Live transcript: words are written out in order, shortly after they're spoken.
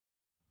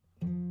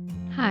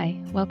Hi,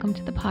 welcome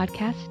to the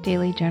podcast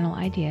Daily Journal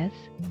Ideas.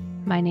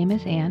 My name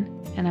is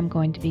Anne, and I'm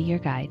going to be your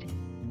guide.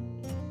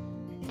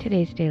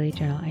 Today's Daily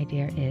Journal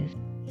idea is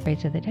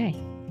Phrase of the Day.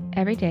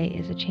 Every day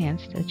is a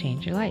chance to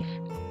change your life.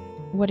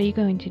 What are you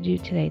going to do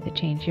today to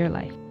change your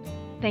life?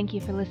 Thank you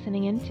for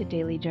listening in to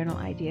Daily Journal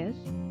Ideas.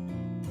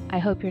 I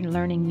hope you're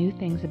learning new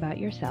things about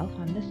yourself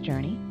on this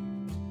journey.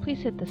 Please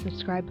hit the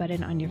subscribe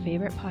button on your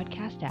favorite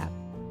podcast app.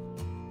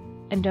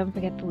 And don't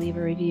forget to leave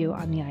a review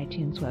on the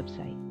iTunes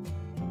website.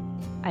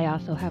 I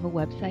also have a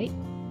website,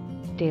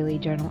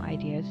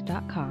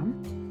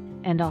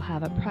 dailyjournalideas.com, and I'll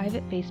have a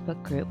private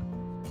Facebook group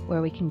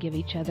where we can give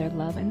each other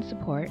love and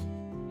support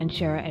and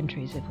share our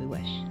entries if we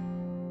wish.